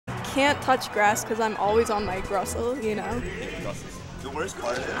can't touch grass because I'm always on my Grussel, you know? The worst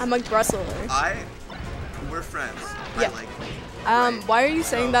part is I'm a Grusseler. We're friends. Yeah. I like you. Why are you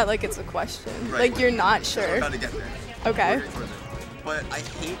saying that like it's a question? Right. Like you're not sure. We're about to get there. Okay. We're towards it. But I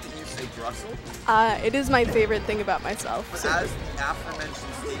hate that you say Grussel. It is my favorite thing about myself. But So. as the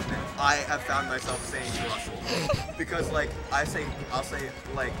aforementioned statement, I have found myself saying Grussel. Because like I'll say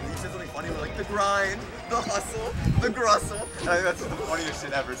like you said something funny, we're like the grind, the hustle, the Grussel. And I think that's the funniest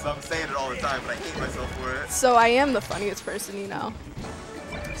shit ever. So I'm saying it all the time, but I hate myself for it. So I am the funniest person you know.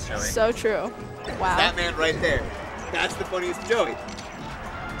 Joey. So true. Wow. That man right there. That's the funniest Joey.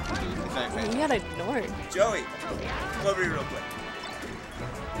 You got ignored. Joey, come over here real quick.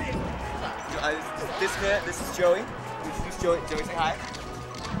 This is Joey. This is Joey. Joey, say hi.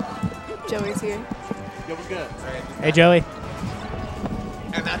 Joey's here. Yo, we're good. Right, Hey, Joey.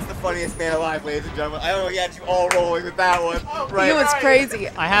 And that's the funniest man alive, ladies and gentlemen. I don't know, he had you all rolling with that one. Right. You know what's crazy?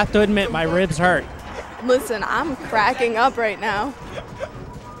 I have to admit, my ribs hurt. Listen, I'm cracking up right now.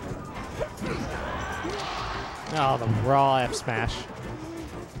 Oh, the raw F smash.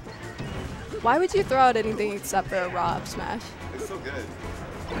 Why would you throw out anything except for a raw up smash? It's so good.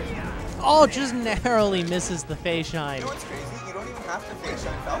 Oh, just narrowly misses the Faye shine. You know what's crazy? You don't even have to face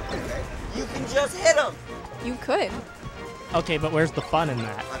shine Falcon, okay? You can just hit him! You could. Okay, but where's the fun in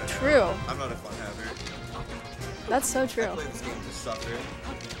that? I don't know. True. I'm not a fun haver. That's so I true. play this game to suffer.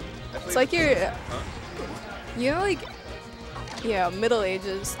 It's like you're, Huh? you know, like, Middle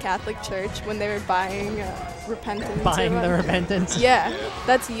Ages Catholic Church when they were buying repentance. Buying the repentance? Yeah,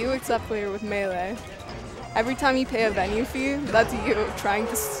 that's you except for with Melee. Every time you pay a venue fee, that's you trying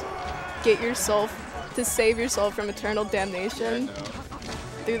to get your soul, to save your soul from eternal damnation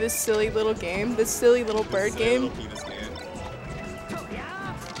through this silly little game, this silly little bird game.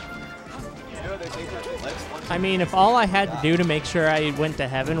 I mean, if all I had to do to make sure I went to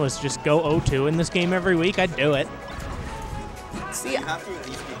heaven was just go 0-2 in this game every week, I'd do it. See, You have to at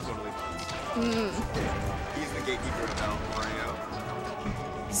least be totally close. He's the gatekeeper of hell, Mario.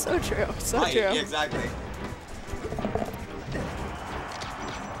 so true, so Right, true. yeah, exactly.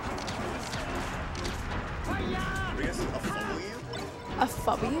 Bring us a W? A W?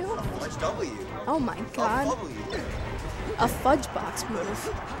 A Fudge W. Oh my A god. W. A fudge box move.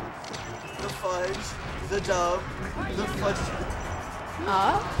 The Fudge, the Dub, the Fudge.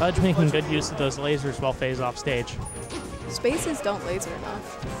 Fudge making good use of those lasers while Faye's off stage. Spaces don't laser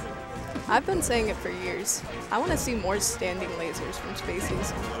enough. I've been saying it for years. I want to see more standing lasers from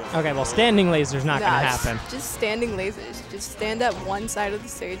Spaces. Okay, well, standing laser's not gonna Nah, happen. Just standing lasers. Just stand at one side of the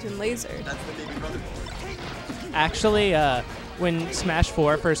stage and laser. That's the baby brother. Actually, when Smash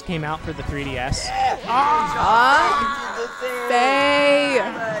 4 first came out for the 3DS, Faye!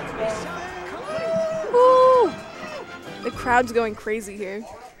 Woo! The crowd's going crazy here.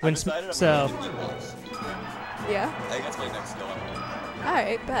 when Yeah? I think that's my next skill.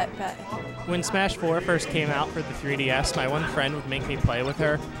 Alright, bet. when Smash 4 first came out for the 3DS, my one friend would make me play with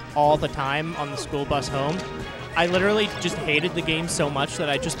her all the time on the school bus home. I literally just hated the game so much that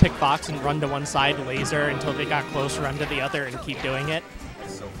I just pick Fox and run to one side, laser until they got close, run to the other, and keep doing it.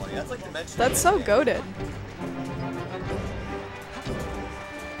 That's so funny. That's like dimension. That's so goated.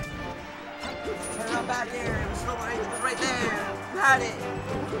 Turn around back there. It was right there. Got it.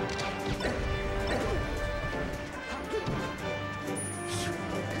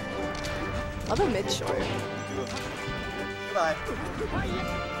 Love a mid short. Goodbye.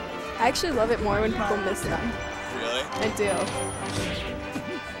 I actually love it more when people miss them. Really? I do.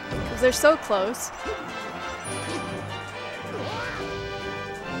 Because they're so close.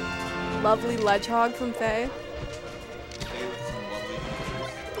 Lovely ledge hog from Faye.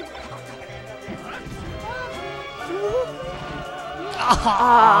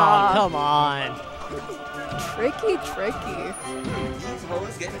 Oh, come on. Tricky. These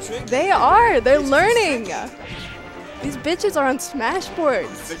hoes getting tricky. They are. They're learning. These bitches are on Smash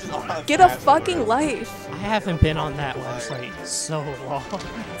boards. Get a fucking life. I haven't been on that website so long.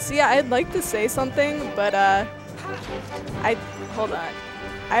 See, I'd like to say something, but hold on.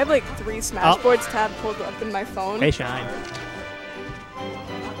 I have like 3 Smash boards tab pulled up in my phone. Hey, Shine.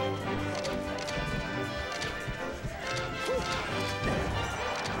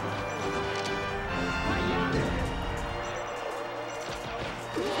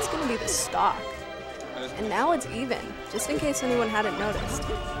 It's gonna be the stock. And now it's even, just in case anyone hadn't noticed.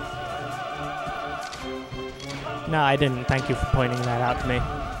 No, I didn't. Thank you for pointing that out to me.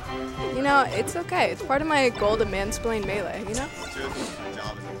 You know, it's okay. It's part of my goal to mansplain Melee, you know? Job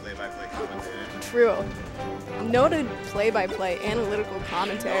is a play-by-play commentator. True. Noted play-by-play analytical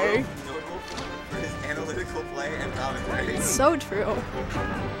commentary. Notable for his analytical play and commentary. So true.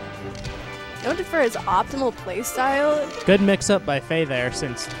 Noted for his optimal playstyle. Good mix-up by Faye there,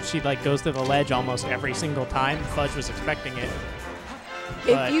 since she like goes to the ledge almost every single time. Fudge was expecting it.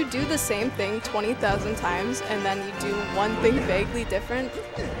 If you do the same thing 20,000 times and then you do one thing vaguely different,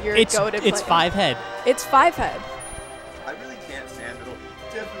 you're go-to It's player. 5-head. It's 5-head. I really can't stand it.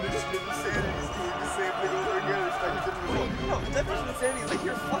 Definition of insanity is doing the same thing over again. Expecting different results. No, the definition of insanity is like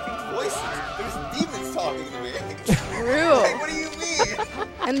your fucking voices. There's demons talking to me. True. Like, what do you mean?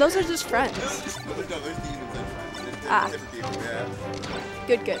 And those are just friends. No, there's demons and friends. There's different people, yeah.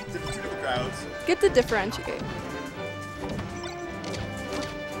 Good. Two different crowds. Good to differentiate.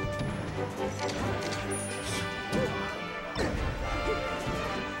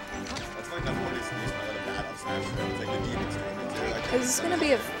 That's my number one excuse when I let a bat on Smash. It's like the demons doing it too. Like, Is this gonna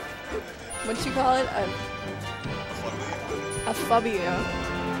be a, what you call it? A Fubio.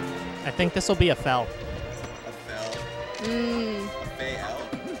 I think this will be a fell. a fell. A Faye L.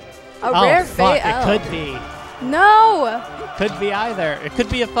 A Oh, rare fuck, Faye L. it could be. No! Could be either. It could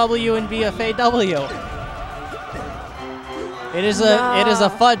be a W and be a Faye W. It is a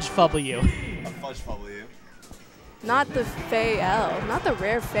Fudge W. A Fudge W. Not the Faye L. Not the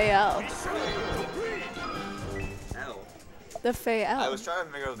rare Faye L. L. The Faye I L. was trying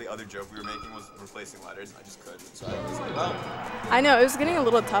to figure out the other joke we were making was replacing letters, and I just couldn't. So I was like, well, I know, it was getting a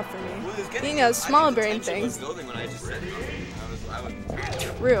little tough for me. it was getting. You know, small I think the brain tension was things. building when I just said it. I was.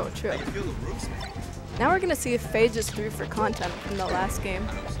 True, true. I could feel the roots. Now we're gonna see if Faye just threw for content from the last game.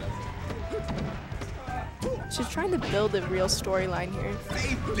 I hope so. She's trying to build a real storyline here.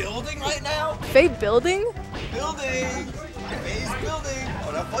 Faye building right now? Faye building? Building! Faye's building!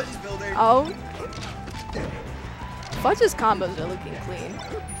 Oh, now Fudge is building! Oh. Fudge's combos are looking clean.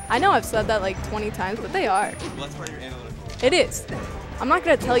 I know I've said that like 20 times, but they are. Well, that's part of your analytical. It is. I'm not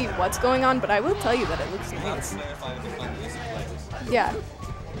gonna tell you what's going on, but I will tell you that it looks nice. Yeah.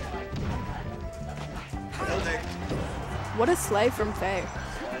 Building. What a slay from Faye.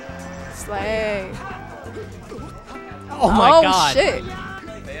 Slay. Oh my god. Shit.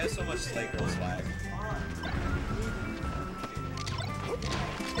 Faye has so much Slay Girl swag.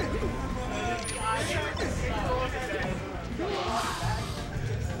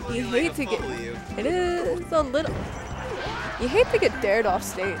 You hate to get. You. It is a little. You hate to get dared off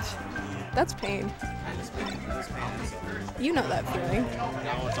stage. That's pain. You know that feeling. I don't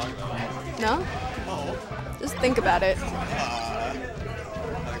want to talk about it. No? Oh. Just think about it.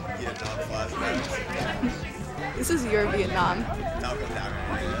 Vietnam flashbacks. This is your Vietnam. Now go down.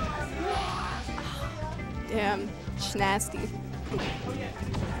 Damn. Schnasty.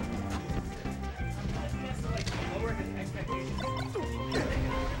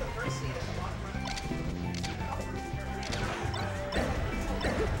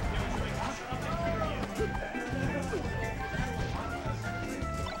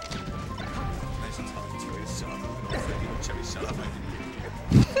 Shut up, I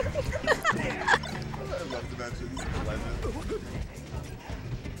love the mentions.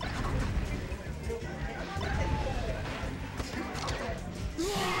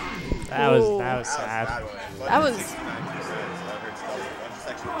 That was sad. That was.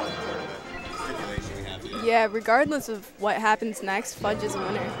 Yeah, regardless of what happens next, Fudge is a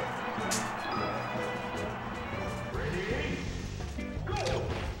winner.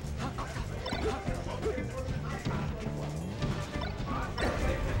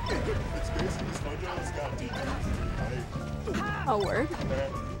 A word?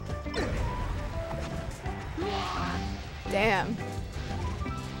 Damn.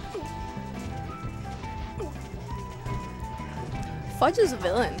 Fudge is a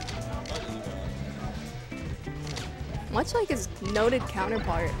villain. Much like his noted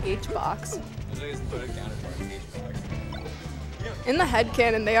counterpart, H-Box. In the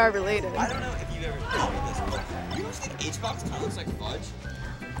headcanon, they are related. I don't know if you've ever told me this, but you don't think H-Box kind of looks like Fudge?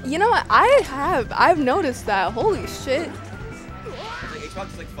 You know what? I've noticed that. Holy shit. Like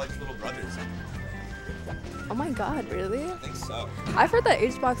H-Box is like Fudge's little brother or something. Oh my god, really? I think so. I've heard that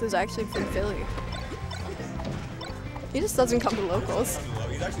H-Box is actually from Philly. He just doesn't come to locals.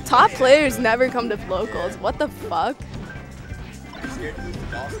 Top players never come to locals. What the fuck? He's scared to lose to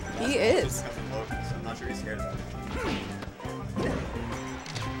Dawson. He is. I'm not sure he's scared of that.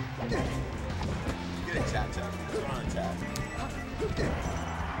 Get a chat check. What's going on in chat?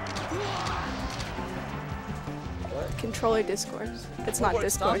 Controller discourse. It's not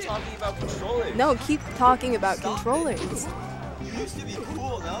discourse. Stop talking about controllers. No, keep talking about Stop controllers. You used to be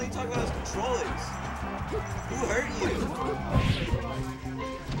cool. Now you talk about his controllers. Who hurt you?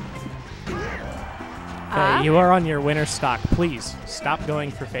 Hey, you are on your winner stock. Please stop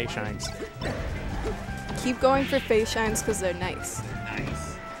going for Faye Shines. Keep going for face shines because they're nice.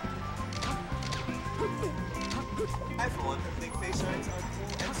 Nice. shirts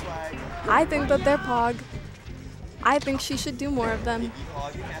and swag. I think that they're pog. I think she should do more of them.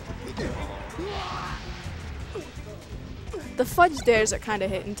 The Fudge dares are kind of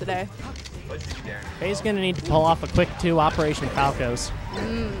hitting today. Faye's gonna need to pull off a quick 2 Operation Falcos. Do we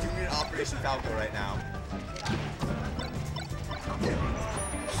need Operation Falco right now?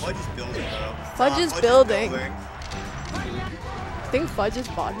 Fudge is building, though. Fudge is building. I think Fudge is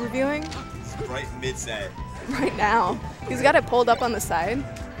bot reviewing Right mid-set. right now. He's got it pulled up on the side.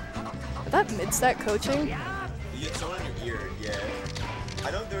 Is that mid-set coaching? You get someone in your ear, yeah.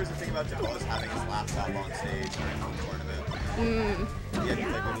 I know there was a thing about Jabuz having his laptop on stage during the tournament. He had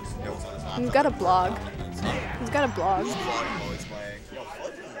like one of those notes on his laptop. He's got a blog. He's got a blog. He's vlogging while he's playing. Yo,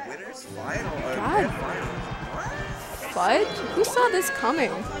 Fudge in the winners final. God. Grand finals. Fudge? Who saw this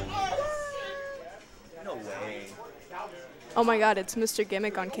coming? No way. Oh my god, it's Mr.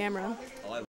 Gimmick on camera.